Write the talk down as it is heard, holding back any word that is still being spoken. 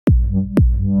Oops.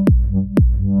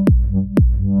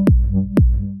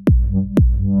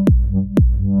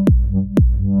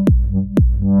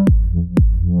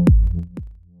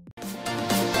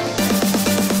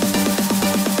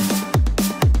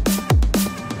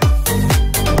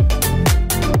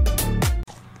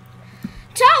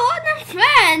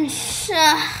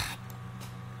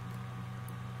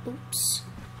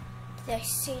 Did I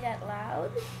say that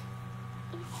loud?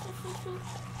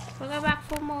 Welcome back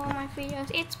for more of my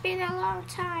videos. It's been a long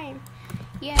time.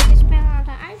 Yes, it's been a long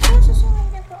time. I'm so sorry I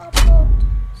never upload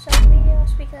some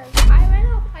videos because I ran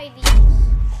out of ideas.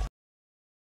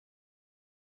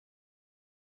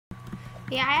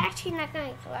 Yeah, I actually not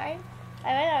gonna lie.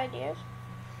 I ran out of ideas.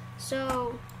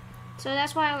 So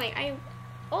that's why I'm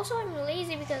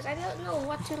lazy because I don't know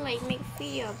what to make a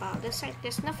video about.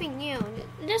 There's nothing new.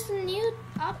 There's a new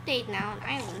update now on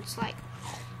islands. Like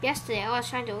yesterday I was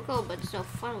trying to go, but there's no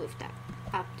fun with that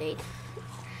update.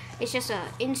 It's just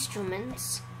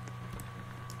instruments.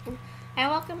 And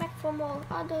welcome back for more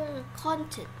other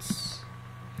contents.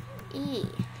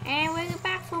 And we're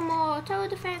back for more Tower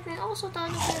Defense, and also Tower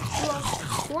Defense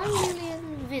plus 1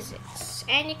 billion visits.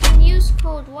 And you can use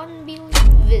code 1 billion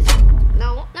visit.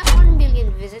 No, not 1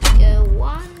 billion visits. 1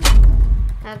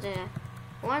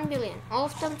 billion. All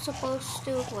of them supposed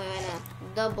to we're in a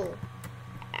double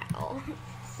L.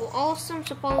 All of them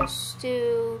supposed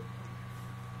to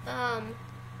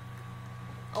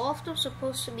all of them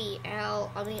supposed to be L.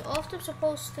 I mean, all of them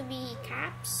supposed to be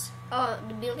caps.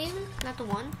 The billion, not the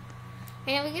 1.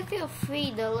 And we give you a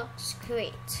free deluxe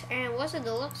crate. And what's a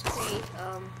deluxe crate?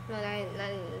 No,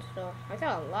 I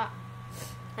got a lot.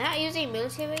 I'm not using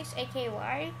military base,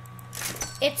 AKY.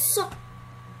 It's so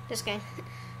just kidding.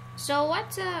 So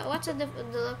what's a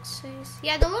deluxe base?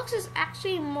 Yeah, deluxe is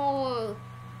actually more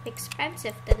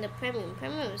expensive than the premium.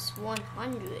 Premium is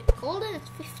 100. Golden is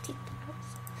 50,000.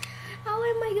 How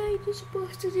am I going to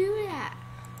supposed to do that?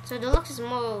 So deluxe is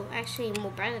actually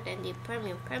more better than the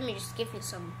premium. Premium just give you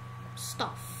some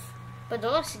stuff, but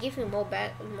deluxe give you more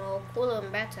cooler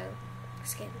and better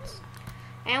skins.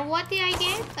 And what did I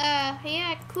get?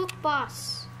 Yeah, cook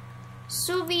boss.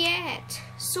 Soviet.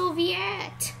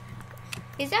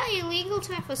 Is that illegal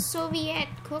to have a Soviet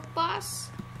cook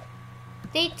boss?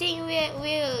 They think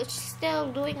we're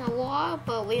still doing a war,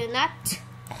 but we're not.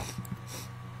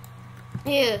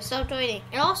 Here, stop joining.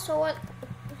 And also, what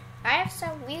I have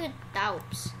some weird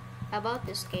doubts about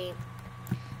this game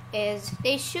is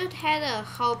they should have a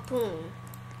harpoon.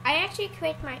 I actually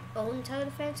create my own tower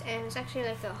defense, and it's actually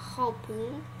like a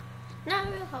harpoon. Not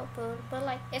a real harpoon, but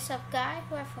it's a guy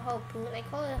who has a harpoon. I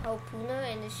call it a harpooner,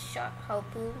 and it's shot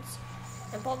harpoons.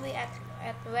 And probably at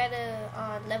rather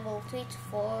level 3 to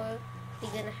 4,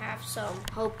 they're gonna have some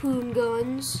harpoon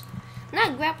guns.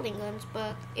 Not grappling guns,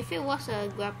 but if it was a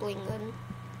grappling gun,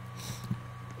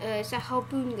 it's a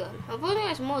harpoon gun. Harpoon gun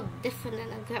is more different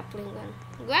than a grappling gun.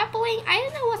 Grappling, I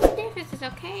don't know what the difference is,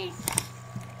 okay?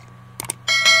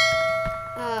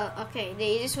 Okay, the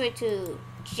easiest way to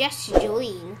just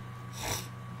join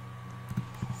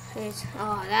is,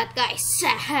 that guy's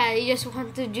sad. He just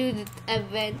want to do the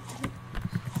event.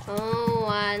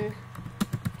 Want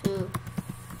to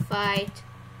fight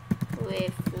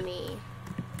with me.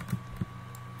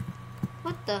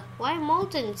 What the? Why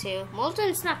Molten's here?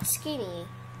 Molten's not skinny,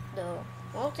 though.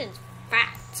 Molten's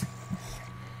fat.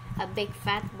 A big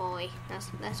fat boy.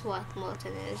 That's what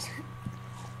Molten is.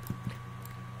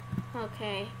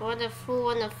 Okay, what the fool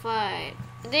wanna fight?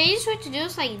 They just want to do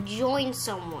is join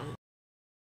someone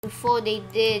before they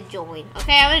did join.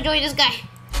 Okay, I'm gonna join this guy.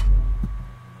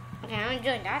 Okay, I'm gonna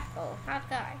join that guy. That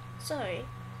guy. Sorry.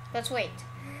 Let's wait.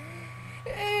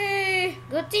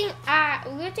 Good thing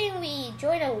we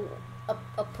joined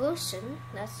a person.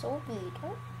 That's so weird,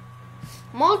 huh?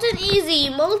 Molten easy.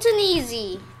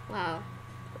 Wow.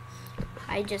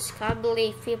 I just can't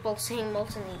believe people saying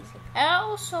Molten easy. And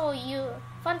also,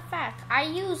 fun fact, I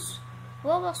use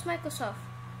Roblox Microsoft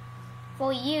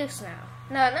for years now.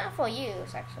 No, not for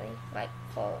years actually.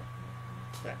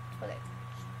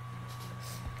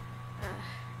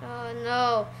 Oh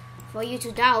no, for you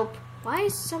to doubt. Why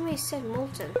is somebody said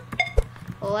Molten?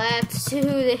 Let's do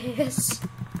this.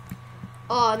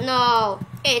 Oh no,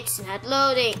 it's not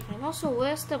loading. And also,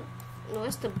 where's the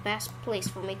best place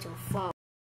for me to farm?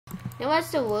 You know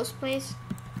what's the worst place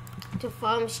to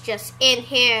farm? Is just in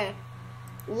here.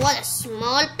 What a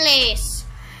small place.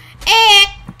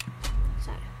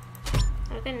 Sorry.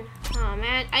 Oh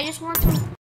man, I just want to.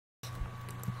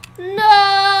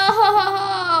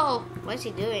 No! What is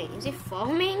he doing? Is he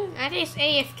farming? I think it's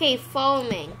AFK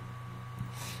farming.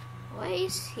 What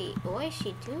is she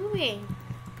doing?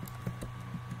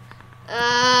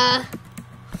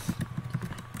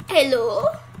 Hello?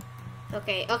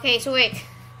 Okay, so wait.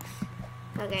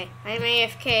 Okay, I'm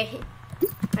AFK.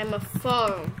 I'm a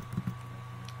farm.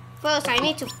 First, I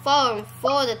need to farm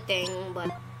for the thing, but...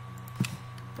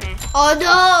 Oh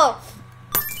no!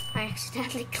 I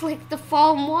accidentally clicked the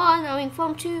farm 1, I mean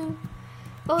farm 2.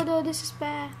 Oh no, this is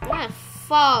bad. I'm not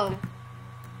farm.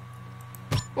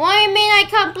 What do you mean I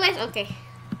can't place? Okay.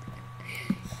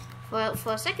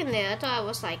 For a second there, I thought I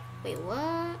was like, wait,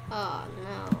 what? Oh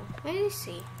no. Where is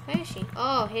he? Where is she?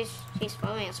 Oh, he's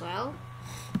farming as well.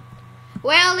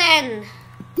 Well then,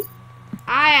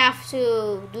 I have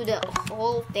to do the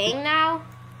whole thing now.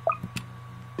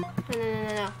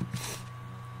 No.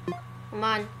 Come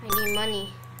on, I need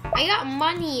money. I got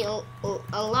money a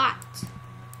lot.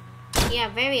 Yeah,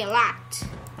 very a lot.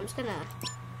 I'm just gonna...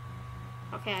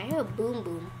 Okay, I hear a boom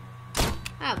boom.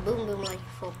 Not a boom boom like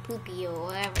for poopy or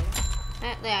whatever.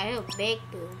 There, I hear a big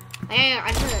boom. I hear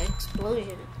an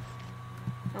explosion.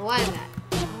 And what is that?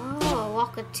 Oh, a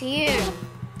Rocketeer.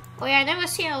 Oh yeah, I never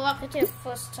seen a Rocketeer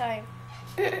first time.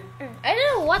 I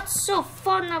don't know what's so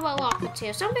fun about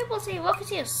Rocketeer. Some people say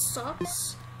Rocketeer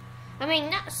sucks. I mean,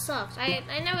 not sucks. I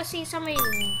never see somebody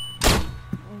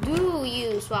do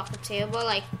use Rocketeer, but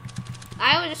like,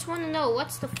 I just want to know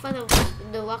what's the fun of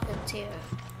the Rocketeer.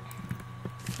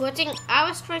 I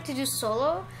was trying to do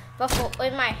solo, but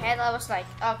in my head I was like,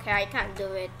 okay, I can't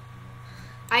do it.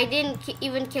 I didn't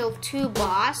even kill 2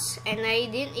 boss, and I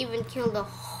didn't even kill the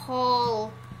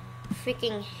whole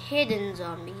freaking hidden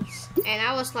zombies. And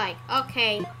I was like,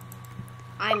 okay,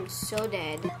 I'm so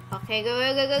dead. Okay, go.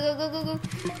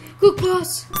 Good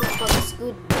boss. Good boss,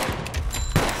 good.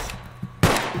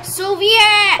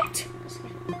 Soviet!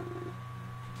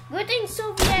 Good thing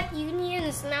Soviet Union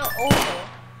is now over.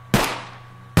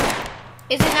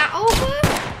 Is it not over?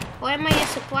 Or am I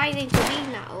just surprising to be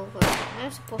not over? I'm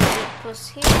supposed to be plus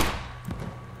here.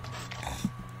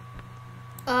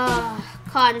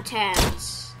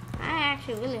 Contents. I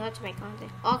actually really hard to make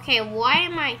content. Okay, why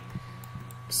am I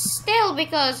still?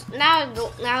 Because now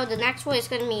the next one is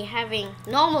gonna be having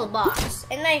normal boss,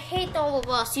 and I hate normal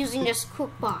boss using just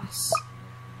cook boss.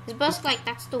 It's just like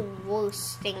that's the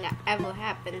worst thing that ever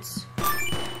happens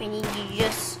when you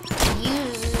just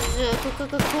use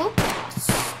cook boss.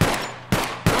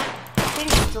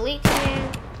 Just delete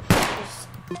here. Just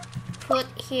put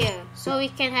here so we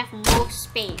can have more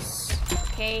space.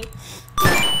 Okay.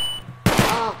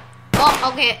 Oh,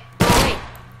 okay. Oh,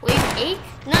 wait. Wave 8?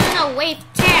 No. Wave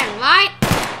 10, right?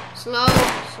 Slow.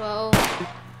 Oh,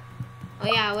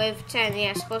 yeah, wave 10.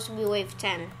 Yeah, it's supposed to be wave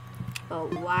 10.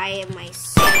 But why am I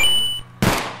saying?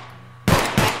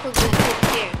 I put the put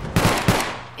here.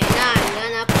 And I'm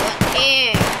gonna put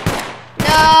here.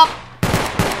 No!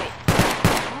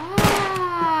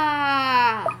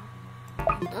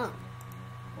 I'm done.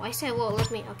 Why say it won't let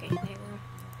me? Okay, there we go.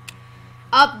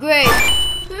 Upgrade!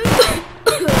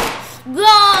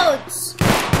 Goats!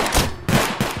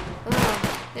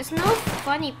 There's no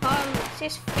funny part of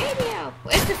this video.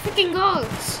 Where's the freaking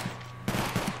goats?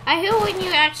 I hear when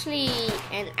you're actually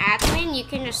an admin, you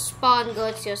can just spawn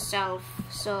goats yourself.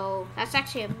 So that's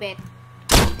actually a bit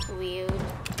weird.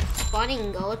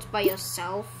 Spawning goats by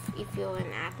yourself if you're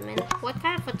an admin. What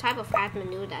kind of a type of admin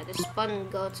do that? Just spawn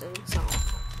goats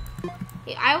himself.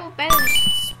 Yeah, I will better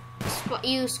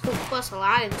use Cookbus a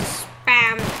lot and just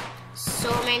spam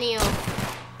so many of...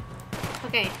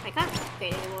 Okay, I can't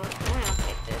upgrade anymore. I'm gonna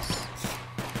upgrade this.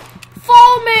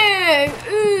 Foaming!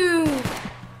 Ooh!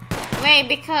 Wait,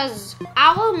 because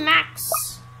our max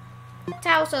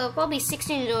towers are probably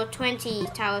 16 or 20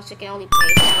 towers you can only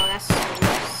play, so that's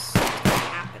what's gonna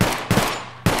happen.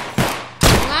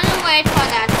 I'm gonna wait for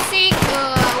that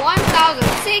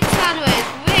 1,600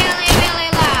 really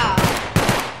loud.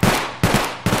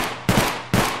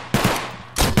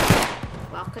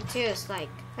 Rocketeer is like,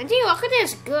 I think Rocketeer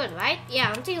is good, right? Yeah,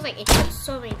 I think it's like it does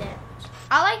so many damage.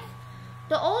 I like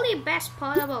the only best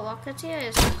part about Rocketeer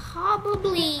is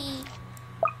probably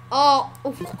oh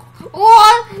no,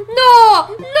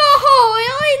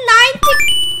 only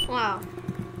 90. Wow,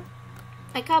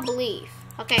 I can't believe.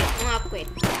 Okay, I'm gonna upgrade.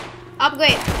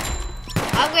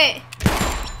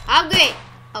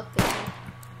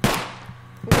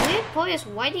 The weird part is,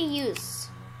 why do you use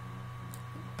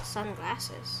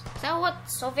sunglasses? Is that what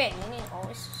Soviet Union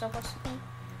always supposed to be?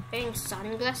 Wearing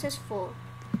sunglasses for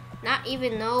not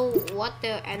even know what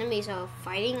their enemies are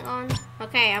fighting on?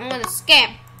 Okay, I'm gonna skip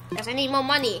because I need more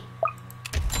money.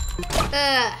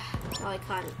 No, I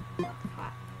can't.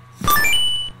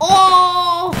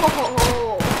 Oh!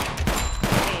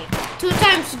 Okay, 2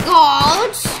 times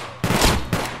gold.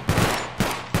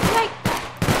 I like that.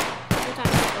 2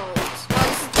 times gold. Oh,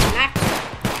 this is the max.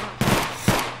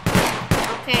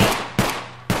 Okay.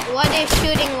 What they're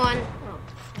shooting one? Oh,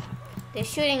 they're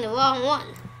shooting the wrong one.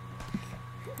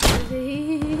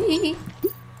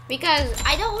 Because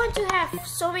I don't want to have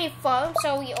so many farms,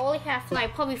 so we only have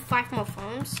like probably 5 more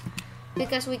farms.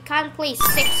 Because we can't place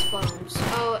 6 farms.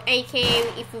 Or aka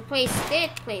if we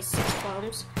did place 6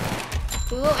 farms,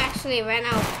 we will actually run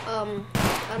out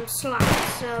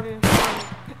slots. I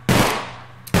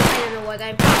don't know what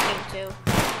I'm talking to.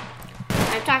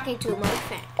 I'm talking to my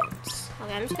fans.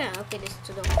 Okay, I'm just gonna upgrade this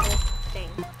to the whole thing.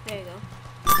 There you go.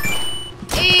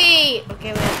 Hey!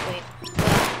 Okay, wait.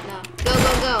 No. Go.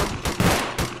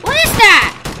 What is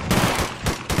that?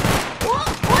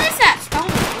 What is that? Oh,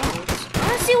 goats. I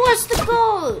wanna see what's the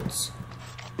goats.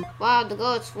 Wow, the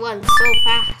goats run so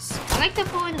fast. I like the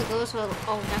point the goats are.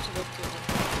 Oh, that's a good too.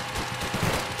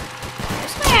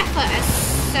 Just gonna have an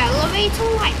accelerator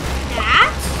like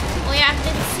that. Oh yeah, I've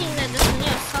been seeing that there's a new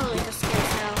accelerator skin,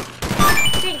 so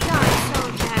thank God so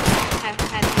to have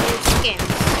had new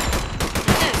skins.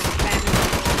 Just random.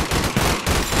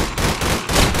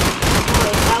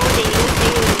 Oh, why would they use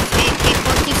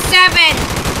AK-47?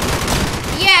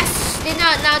 Yes,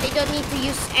 now they don't need to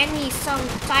use some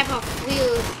type of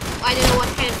real, I don't know what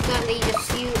kind of gun they just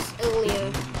used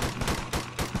earlier.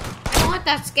 I don't want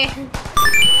that skin.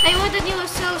 I want the new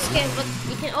Cell skin, but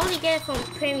you can only get it from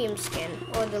premium skin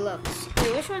or deluxe.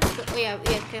 Wait, which one's the, oh yeah,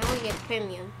 you can only get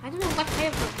premium. I don't know what kind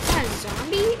of, is that a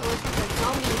zombie? Or is that a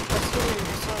zombie plus human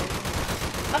assault?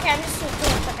 Okay, I'm just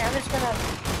shooting. Okay, I'm just gonna...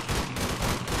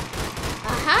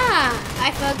 Aha!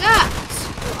 I forgot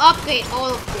to upgrade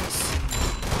all of this.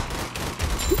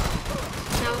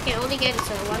 Now we can only get it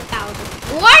to 1,000.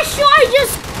 Why should I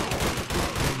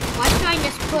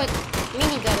just put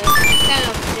minigunners instead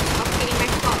of just upgrading my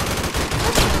phone?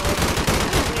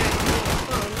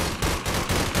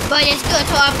 But it's good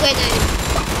to upgrade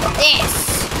this.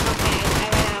 Okay, I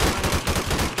ran out of money.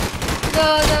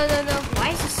 No. Why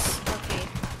is this? Okay.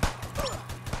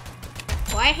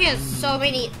 Why I hear so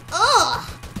many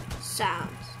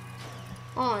sounds?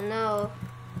 Oh no.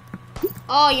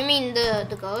 Oh, you mean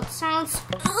the goat sounds?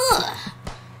 Ugh.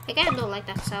 I kind of don't like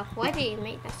that sound. Why did you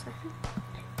make that sound?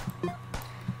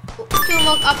 2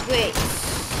 more upgrades.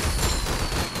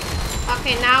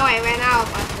 Okay, now I ran out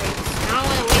of upgrades. Now I'm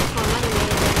gonna wait for another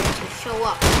minute to show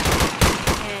up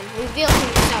and reveal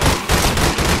himself.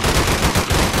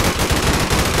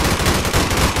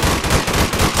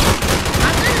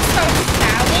 I'm gonna start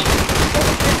shouting because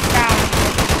it's down.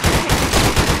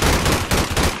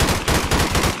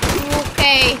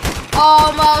 Okay,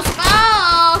 almost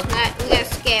close. We're gonna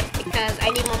skip because I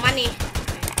need more money.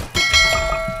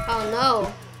 Oh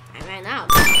no. Out.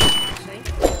 Actually.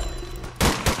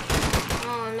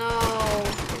 Oh no.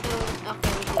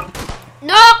 Okay, we go.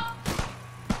 No!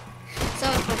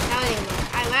 Sorry for shouting, but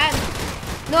I ran.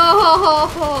 No!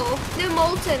 They're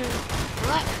molten.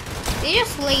 What? They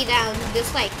just lay down.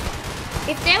 Just like,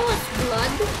 if there was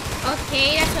blood,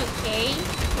 okay, that's okay.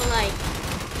 But like,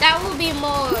 that would be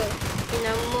more,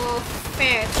 more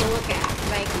fair to look at.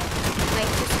 Like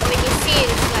just when you see it,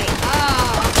 it's like,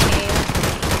 oh, okay.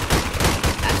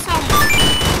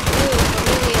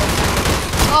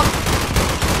 Oh! I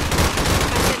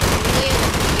said familiar.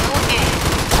 Okay.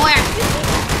 Oh yeah.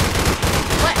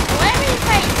 Whatever if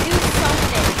I do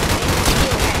something and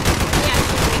steal it. Yeah,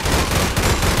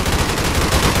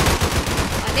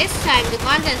 but this time the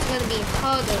content's gonna be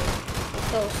harder with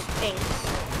those things.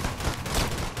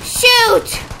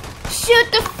 Shoot! Shoot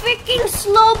the freaking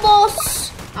slow boss!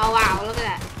 Oh wow, look at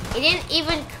that. It didn't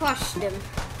even crush them.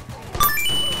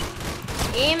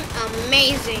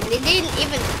 Amazing. They didn't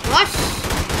even crush. The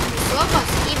Roblox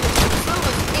didn't even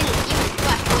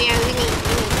crush. Oh yeah, we need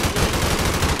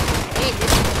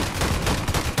this one.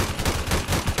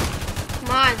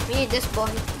 Come on, we need this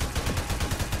one.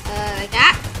 Like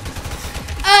that.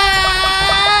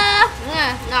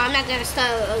 No, I'm not gonna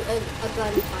start a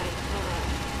gunfight.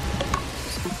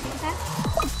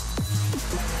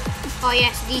 Oh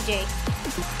yes, DJ.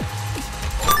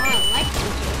 Oh, I like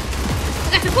DJ. I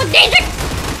got to put DJ.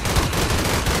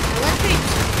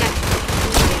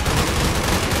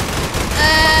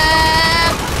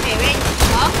 Okay, ready to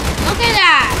stop? Look at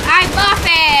that! I buff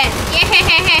it! Yay!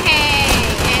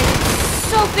 And it's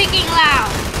so freaking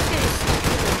loud!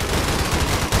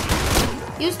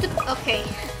 Use the... Okay.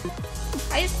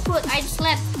 I just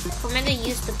let Commander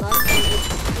use the gun and he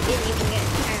didn't even get a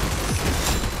chance.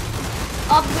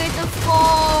 Upgrade the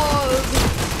Ford!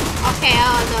 Okay,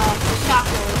 oh no, the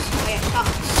shotguns. Oh yeah,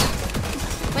 shots.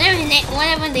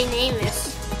 Whatever they name this.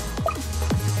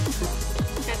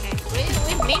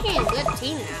 We're making a good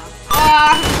team now.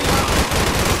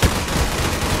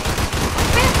 What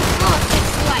kind of goals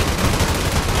it's like?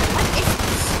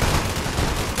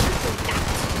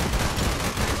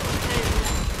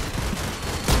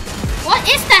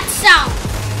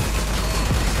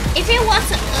 if it was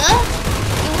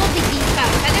it will be these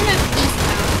counts. I don't know if these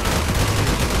counts.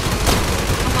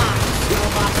 Come on,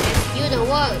 robots, you're the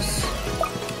worst.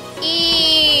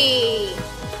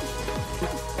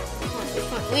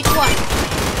 Which one?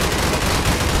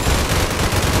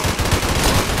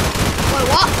 Wait,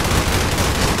 what?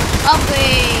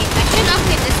 Upgrade. I should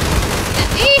upgrade this one.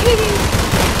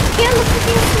 Yeah, look at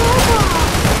these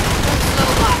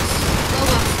Roblox.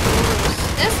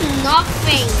 There's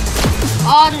nothing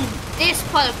on this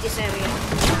part of this area. I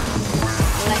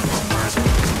like that part.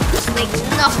 There's like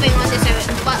nothing on this area,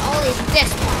 but only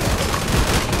this part.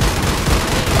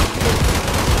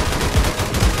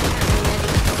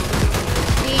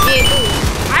 DJ Boo.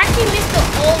 I actually missed the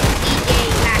old DJ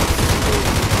Max.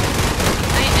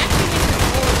 I actually missed the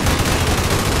old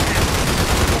DJ Max.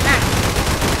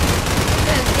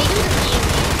 Because they do the same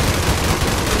thing.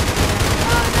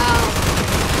 Oh no.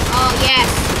 Oh yes.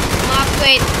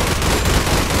 Upgrade.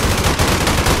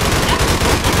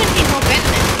 That's actually more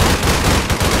better than it.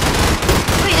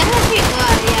 Wait, that's actually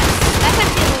good, yes. That's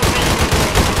actually more better than it.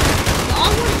 The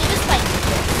old one is just like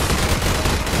this.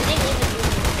 They didn't even do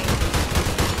anything.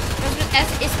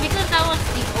 It's because that was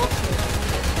the old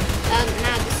one.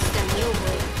 Now this is the new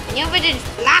one. The new one is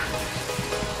black.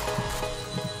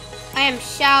 I am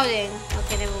shouting.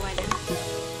 Okay, never mind then.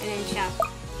 And then shout.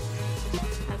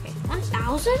 Okay,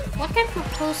 1,000? What kind of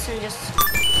person just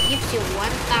gives you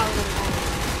 1,000 dollars?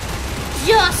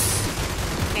 Just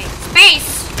okay,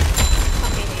 space.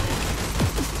 Okay, there you go.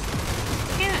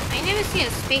 Yeah, I never see a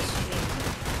space tree.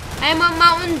 I'm a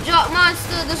mountain drop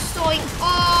monster destroying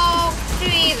all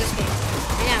trees. Okay,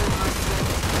 I am a monster.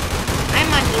 I'm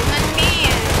a human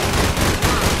being.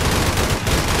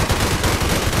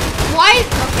 Why?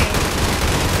 Okay.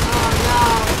 Oh no.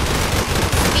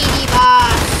 Speedy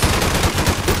boss.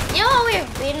 You know what would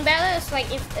have been better? It's like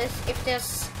if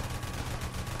there's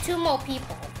 2 more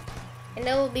people, and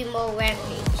there will be more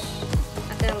rampage.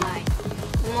 Not gonna lie.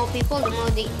 The more people,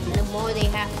 the more they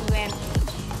have to rampage.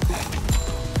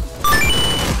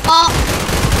 Oh.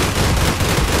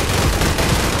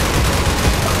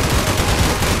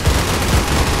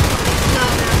 No,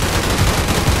 no.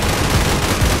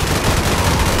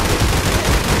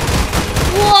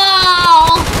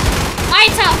 Whoa!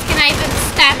 Myself, can I even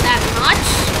stand that much?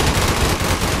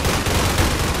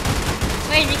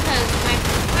 Wait, because my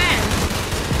friend didn't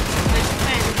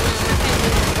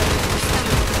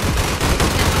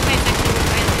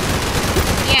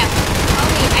yeah. Oh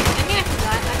wait, I think I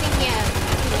forgot. I think yeah.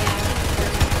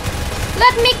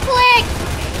 Let me click!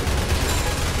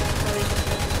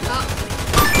 Oh.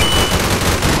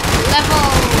 Level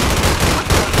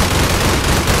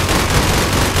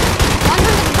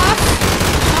 100 bucks?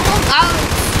 Normal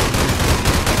dollars.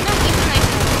 It's not even like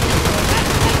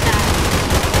that.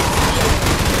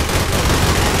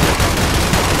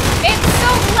 It's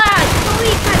so loud!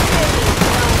 Holy country!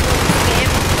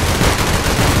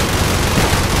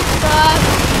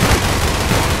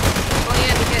 Oh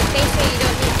yeah, because they say you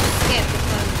don't need to skip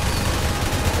because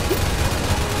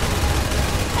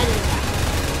I don't know.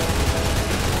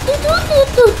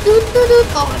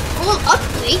 Oh, it's full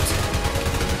upgrade.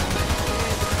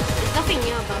 There's nothing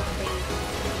new about the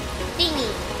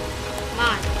thingy. Come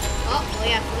on. Oh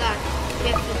yeah, I forgot. We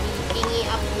have to be thingy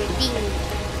upgrade thingy.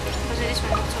 Because this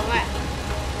one looks alright.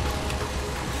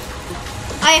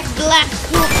 I have black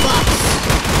toolbox.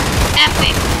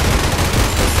 Epic.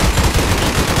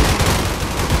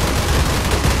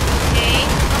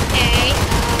 Okay.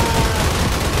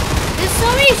 There's so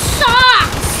many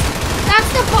shots. That's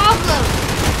the problem.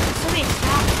 So many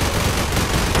shots.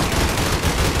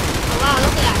 Oh wow,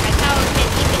 look at that. My tower can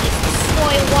even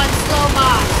destroy one slow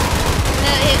boss.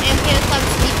 And here comes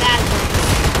the bad ones.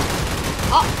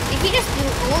 Oh, did he just do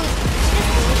all?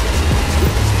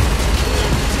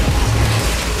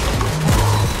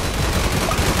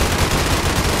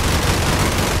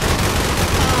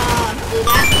 Do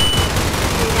that.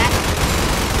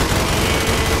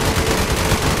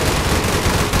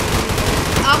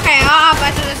 Okay,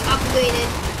 I should just upgrade it.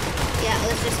 Yeah,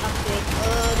 let's just upgrade.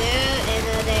 There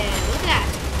and there. Look at that.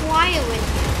 Quiet in here.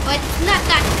 But it's not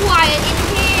that quiet in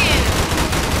here.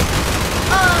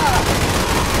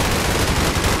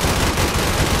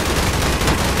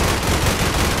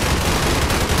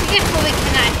 You guys probably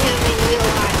cannot hear me in real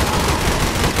life.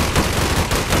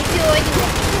 If you already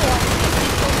want to watch this,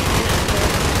 you probably cannot hear me.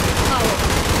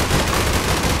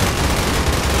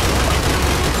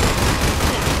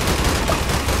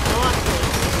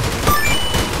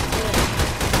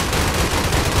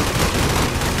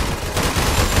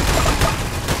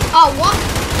 Oh, what?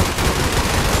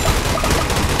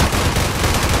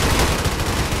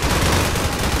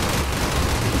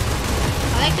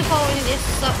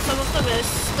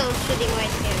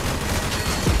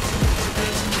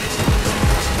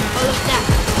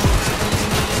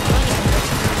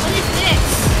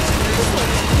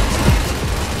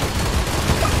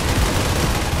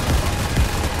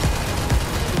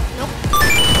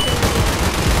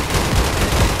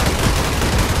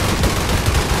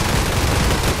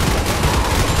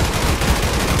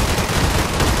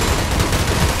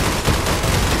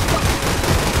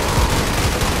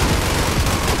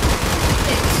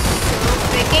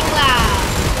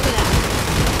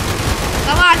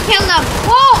 kill them.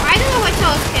 Whoa! I don't know what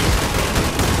those can.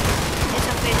 It's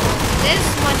a bit. This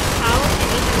much power and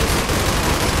even this.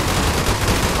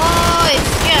 Oh,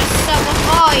 it's just someone.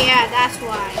 Oh yeah, that's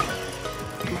why.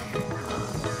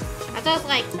 I thought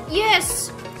like,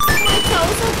 yes, my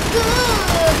toes are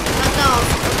good. No,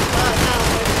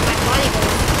 my body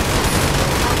goes.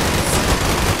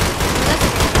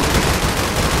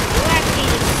 You actually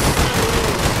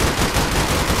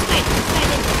wait,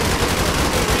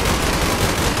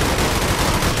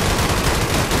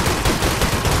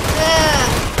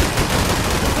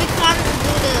 we can't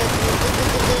do the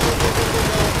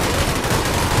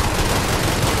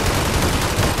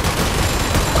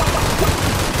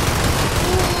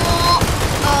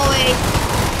oh wait.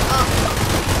 Oh.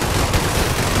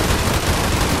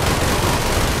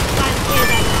 Can't hear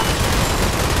that much.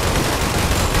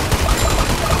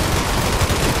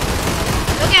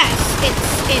 Look guys,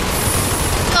 it's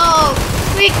so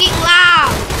freaking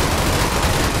loud.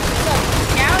 So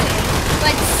shouting,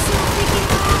 but so freaking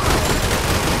loud.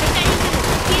 I can't even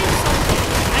hear something.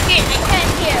 I can't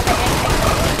hear, but I can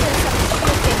hear some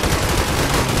clicking.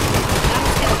 I'm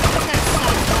gonna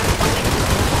stop.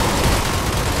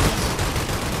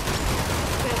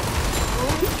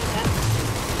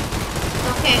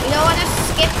 Okay, we don't want to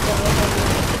skip though.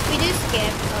 If we do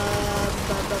skip,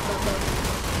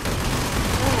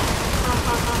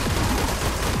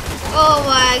 oh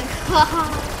my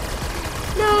god.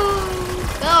 No.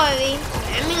 Sorry.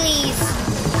 Emily's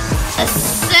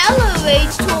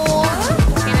accelerator.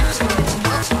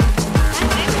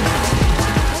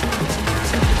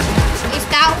 Is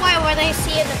that why when I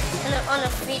see it on a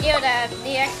video that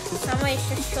somebody's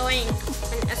just showing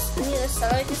a new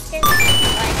accelerator skin?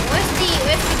 Like, where's the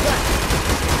gun?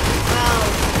 Well,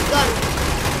 gun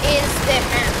is the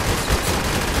hand.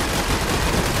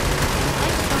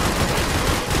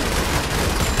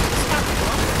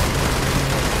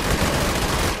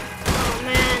 Oh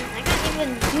man, I can't even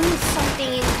do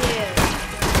something in here.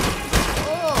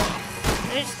 Oh,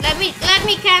 let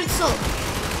me cancel.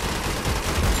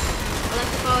 I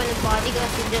like to go in the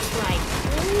bodyguards and just like.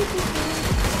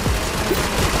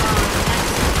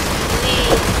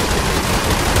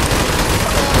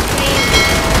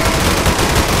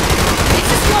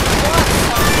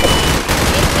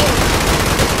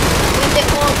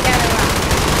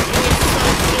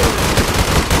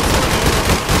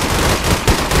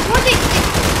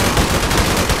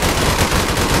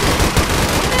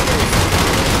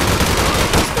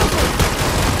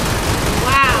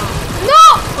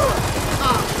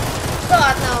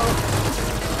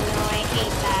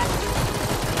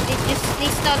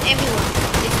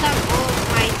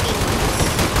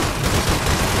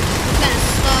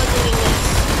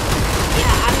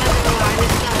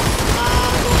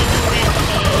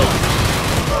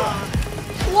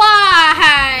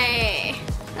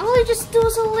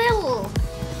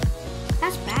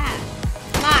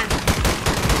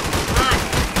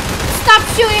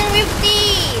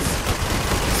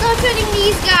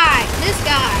 This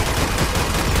guy.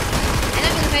 And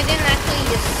if I didn't actually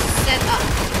just set up.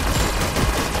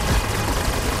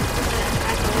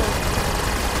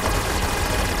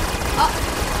 Oh.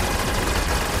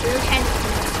 Little hand.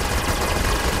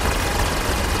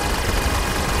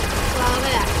 Well, look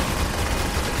at that.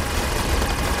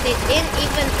 They didn't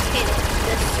even hit it.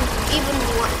 Even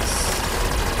once.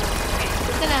 Okay,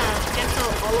 we're gonna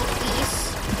cancel all of these.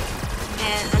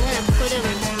 And I'm gonna put them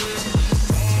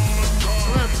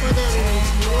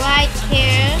right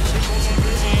here,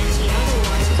 and the other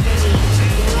one is going to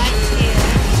be right here.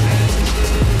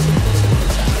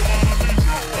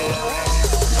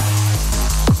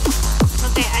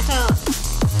 Okay, I thought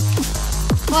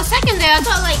for a second there, I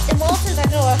thought like the motions are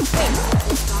going to swing.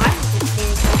 It's not. It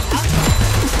didn't come out.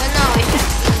 But no, it's just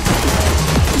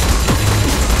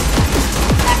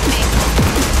that big.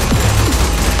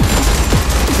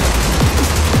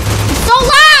 So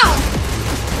loud!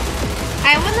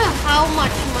 I wonder how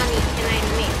much money can I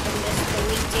make from this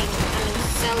deleting,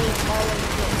 selling all of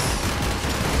this.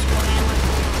 That's what I want to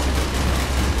know.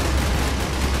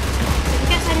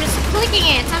 Because I'm just clicking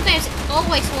it. Sometimes it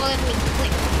always won't let me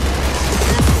click.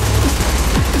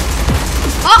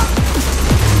 Oh!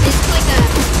 Just click a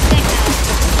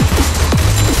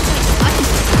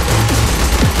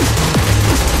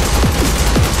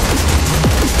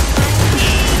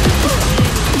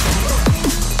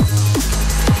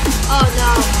oh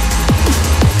no.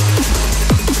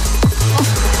 Oh.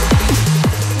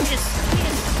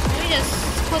 Let me just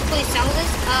quickly sell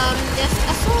this. There's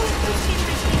a soul.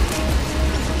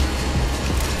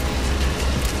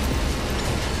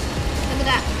 Look at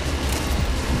that.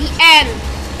 The end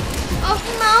of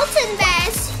Mountain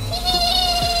Bass.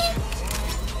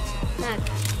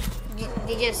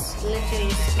 just literally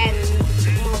just end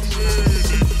multiple.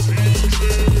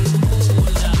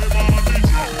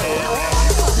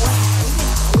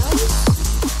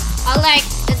 I like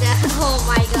the, oh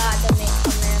my god, the main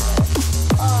commander.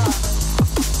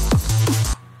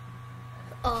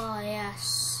 Oh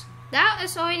yes. That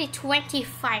is already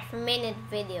 25-minute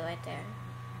video right there.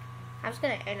 I'm just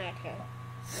gonna end right here.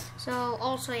 So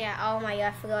also yeah, oh my god,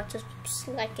 I forgot to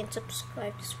like and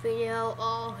subscribe this video.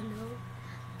 Oh no.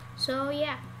 So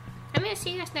yeah, I'm gonna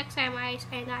see you guys next time, guys,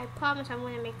 and I promise I'm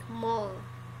gonna make more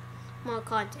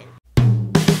content.